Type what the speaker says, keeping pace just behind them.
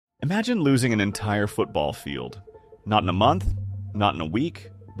Imagine losing an entire football field. Not in a month, not in a week,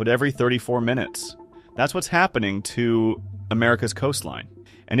 but every 34 minutes. That's what's happening to America's coastline.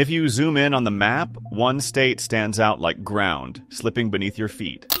 And if you zoom in on the map, one state stands out like ground, slipping beneath your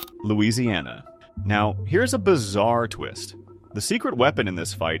feet. Louisiana. Now, here's a bizarre twist. The secret weapon in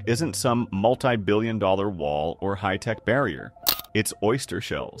this fight isn't some multi-billion-dollar wall or high-tech barrier. It's oyster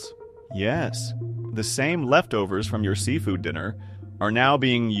shells. Yes, the same leftovers from your seafood dinner are now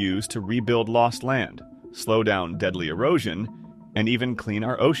being used to rebuild lost land, slow down deadly erosion, and even clean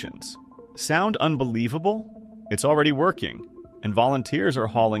our oceans. Sound unbelievable? It's already working, and volunteers are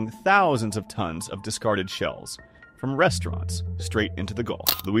hauling thousands of tons of discarded shells from restaurants straight into the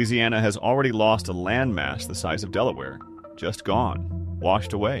Gulf. Louisiana has already lost a landmass the size of Delaware. Just gone,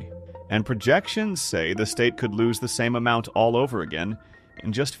 washed away. And projections say the state could lose the same amount all over again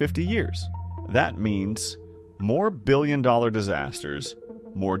in just 50 years. That means more billion-dollar disasters,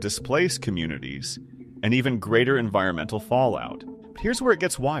 more displaced communities, and even greater environmental fallout. But here's where it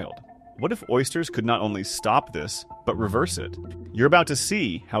gets wild. What if oysters could not only stop this, but reverse it? You're about to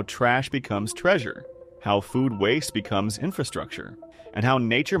see how trash becomes treasure, how food waste becomes infrastructure, and how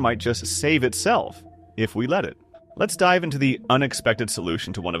nature might just save itself if we let it. Let's dive into the unexpected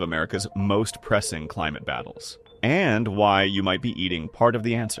solution to one of America's most pressing climate battles, and why you might be eating part of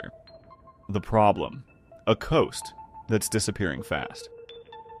the answer. The problem: a coast that's disappearing fast.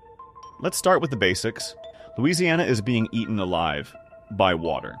 Let's start with the basics. Louisiana is being eaten alive by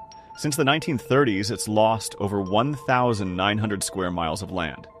water. Since the 1930s, it's lost over 1,900 square miles of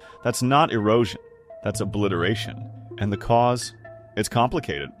land. That's not erosion, that's obliteration. And the cause? It's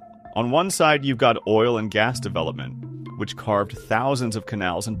complicated. On one side, you've got oil and gas development, which carved thousands of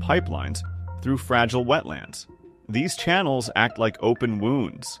canals and pipelines through fragile wetlands. These channels act like open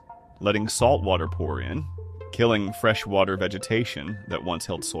wounds, letting saltwater pour in, killing freshwater vegetation that once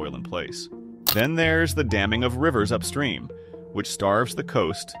held soil in place. Then there's the damming of rivers upstream, which starves the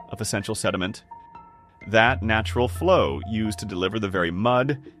coast of essential sediment. That natural flow used to deliver the very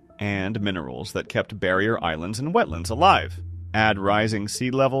mud and minerals that kept barrier islands and wetlands alive. Add rising sea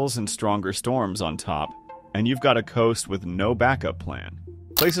levels and stronger storms on top, and you've got a coast with no backup plan.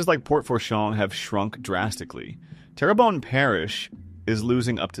 Places like Port Fourchon have shrunk drastically. Terrebonne Parish is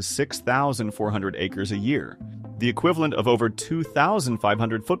losing up to 6,400 acres a year, the equivalent of over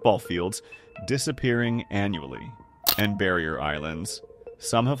 2,500 football fields disappearing annually. And barrier islands,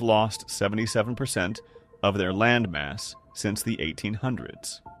 some have lost 77% of their landmass since the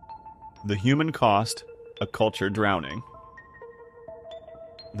 1800s. The human cost, a culture drowning.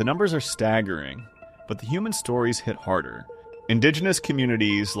 The numbers are staggering, but the human stories hit harder. Indigenous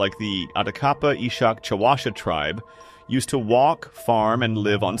communities like the Atacapa Ishak Chawasha tribe used to walk, farm, and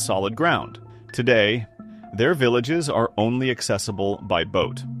live on solid ground. Today, their villages are only accessible by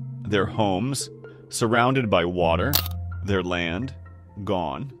boat. Their homes, surrounded by water, their land,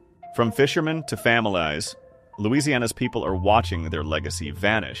 gone. From fishermen to families, Louisiana's people are watching their legacy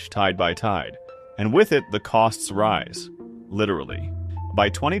vanish tide by tide. And with it, the costs rise, literally. By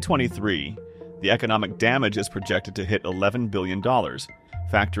 2023, the economic damage is projected to hit $11 billion,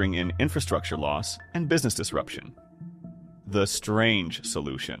 factoring in infrastructure loss and business disruption. The strange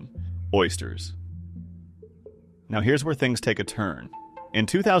solution: oysters. Now here's where things take a turn. In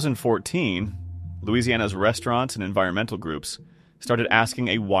 2014, Louisiana's restaurants and environmental groups started asking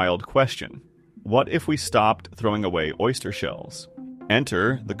a wild question. What if we stopped throwing away oyster shells?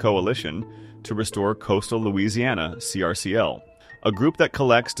 Enter the Coalition to Restore Coastal Louisiana, CRCL, a group that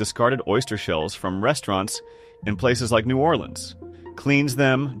collects discarded oyster shells from restaurants in places like New Orleans, cleans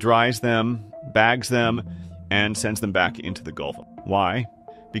them, dries them, bags them, and sends them back into the Gulf. Why?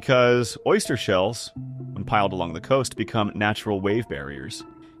 Because oyster shells, when piled along the coast, become natural wave barriers.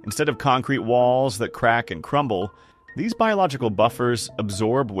 Instead of concrete walls that crack and crumble, these biological buffers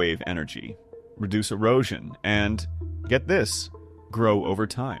absorb wave energy, reduce erosion, and, get this, grow over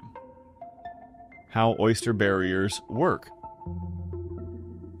time. How oyster barriers work.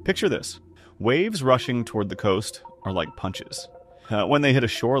 Picture this. Waves rushing toward the coast are like punches. When they hit a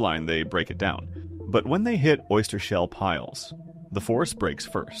shoreline, they break it down. But when they hit oyster shell piles, the force breaks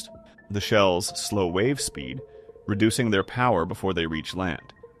first. The shells slow wave speed, reducing their power before they reach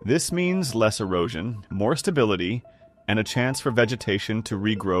land. This means less erosion, more stability, and a chance for vegetation to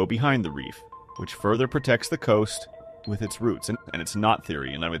regrow behind the reef, which further protects the coast with its roots. And it's not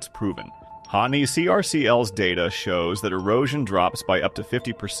theory, and it's proven. Haughney CRCL's data shows that erosion drops by up to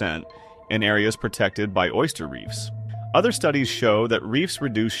 50% in areas protected by oyster reefs. Other studies show that reefs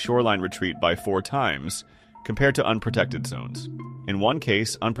reduce shoreline retreat by 4 times compared to unprotected zones. In one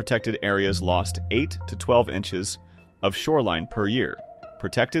case, unprotected areas lost 8 to 12 inches of shoreline per year,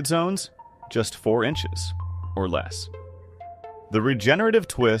 Protected zones, just 4 inches or less. The regenerative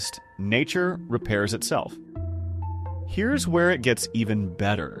twist, nature repairs itself. Here's where it gets even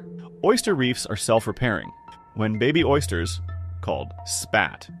better. Oyster reefs are self-repairing. When baby oysters, called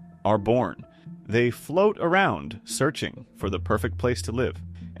spat, are born, they float around, searching for the perfect place to live.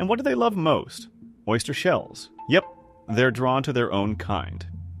 And what do they love most? Oyster shells. Yep, they're drawn to their own kind.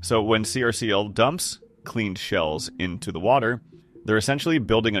 So when CRCL dumps cleaned shells into the water, they're essentially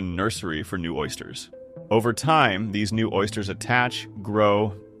building a nursery for new oysters. Over time, these new oysters attach,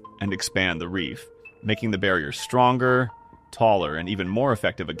 grow, and expand the reef, making the barrier stronger, taller, and even more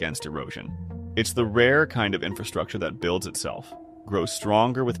effective against erosion. It's the rare kind of infrastructure that builds itself, grows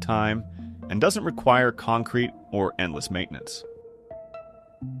stronger with time, and doesn't require concrete or endless maintenance.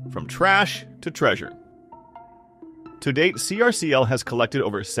 From trash to treasure. To date, CRCL has collected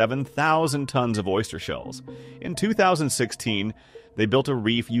over 7,000 tons of oyster shells. In 2016, they built a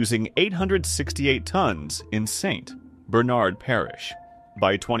reef using 868 tons in St. Bernard Parish.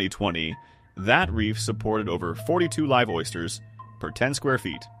 By 2020, that reef supported over 42 live oysters per 10 square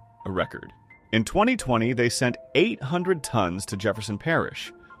feet, a record. In 2020, they sent 800 tons to Jefferson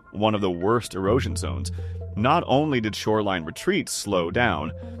Parish, one of the worst erosion zones. Not only did shoreline retreats slow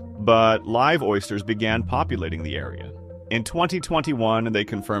down, but live oysters began populating the area. In 2021, they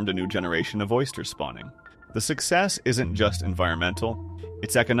confirmed a new generation of oyster spawning. The success isn't just environmental,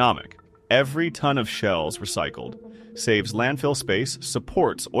 it's economic. Every ton of shells recycled saves landfill space,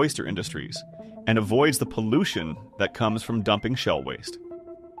 supports oyster industries, and avoids the pollution that comes from dumping shell waste.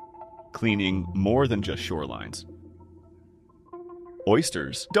 Cleaning more than just shorelines.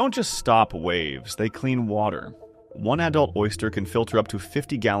 Oysters don't just stop waves, they clean water. One adult oyster can filter up to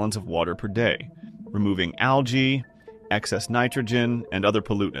 50 gallons of water per day, removing algae, excess nitrogen, and other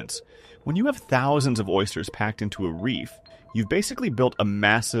pollutants. When you have thousands of oysters packed into a reef, you've basically built a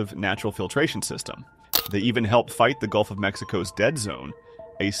massive natural filtration system. They even help fight the Gulf of Mexico's dead zone,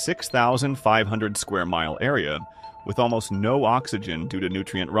 a 6,500 square mile area with almost no oxygen due to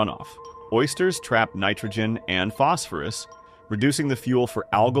nutrient runoff. Oysters trap nitrogen and phosphorus, reducing the fuel for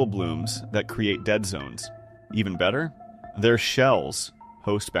algal blooms that create dead zones. Even better, their shells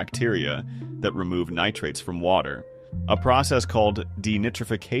host bacteria that remove nitrates from water, a process called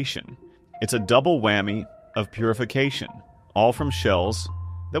denitrification. It's a double whammy of purification, all from shells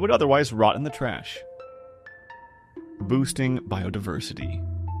that would otherwise rot in the trash. Boosting biodiversity.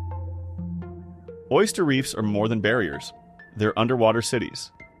 Oyster reefs are more than barriers. They're underwater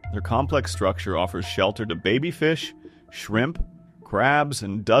cities. Their complex structure offers shelter to baby fish, shrimp, crabs,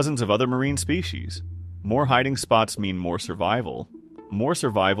 and dozens of other marine species. More hiding spots mean more survival. More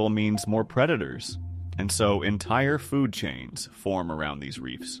survival means more predators. And so entire food chains form around these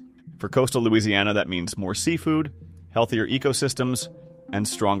reefs. For coastal Louisiana, that means more seafood, healthier ecosystems, and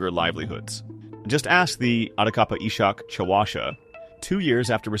stronger livelihoods. Just ask the Atakapa-Ishak Chawasha. 2 years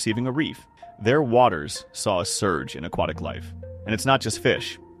after receiving a reef, their waters saw a surge in aquatic life. And it's not just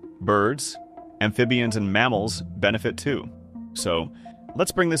fish. Birds, amphibians, and mammals benefit too. So,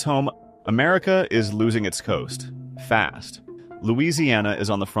 let's bring this home. America is losing its coast. Fast. Louisiana is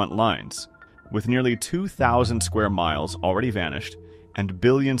on the front lines, with nearly 2,000 square miles already vanished and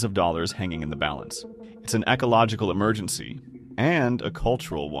billions of dollars hanging in the balance. It's an ecological emergency, and a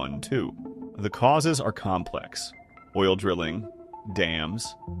cultural one too. The causes are complex. Oil drilling,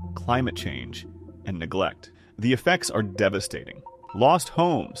 dams, climate change, and neglect. The effects are devastating. Lost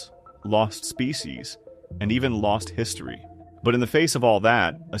homes, lost species, and even lost history. But in the face of all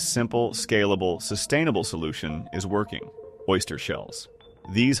that, a simple, scalable, sustainable solution is working. Oyster shells.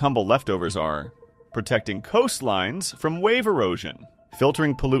 These humble leftovers are protecting coastlines from wave erosion,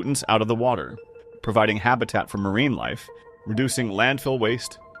 filtering pollutants out of the water, providing habitat for marine life, reducing landfill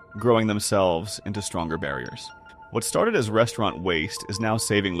waste, growing themselves into stronger barriers. What started as restaurant waste is now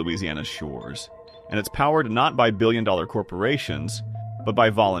saving Louisiana's shores, and it's powered not by billion-dollar corporations, but by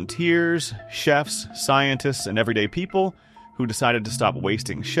volunteers, chefs, scientists, and everyday people who decided to stop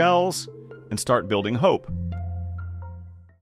wasting shells and start building hope.